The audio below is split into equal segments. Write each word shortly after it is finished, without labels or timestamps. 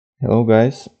Hello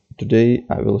guys, today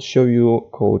I will show you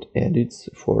code edits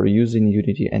for using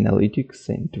Unity Analytics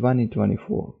in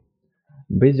 2024.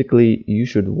 Basically, you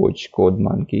should watch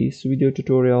CodeMonkey's video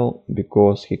tutorial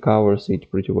because he covers it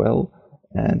pretty well,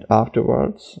 and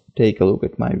afterwards take a look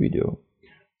at my video.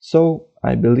 So,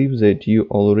 I believe that you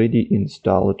already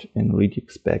installed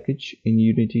Analytics package in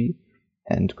Unity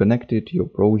and connected your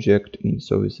project in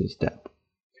Services tab.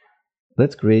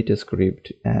 Let's create a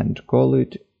script and call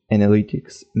it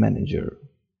Analytics Manager.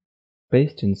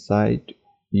 Paste inside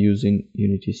using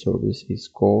Unity Services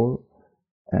Core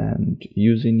and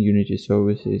using Unity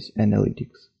Services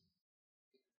Analytics.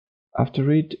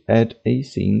 After it, add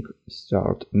async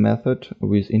start method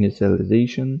with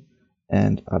initialization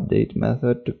and update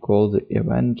method to call the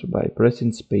event by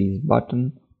pressing space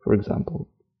button, for example.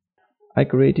 I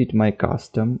created my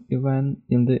custom event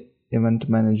in the Event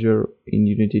Manager in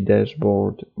Unity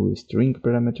dashboard with string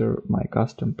parameter my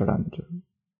custom parameter.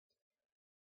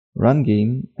 Run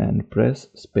game and press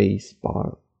space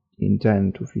bar. In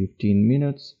 10 to 15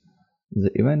 minutes,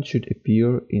 the event should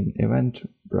appear in Event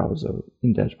Browser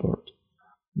in dashboard.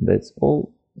 That's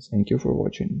all. Thank you for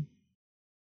watching.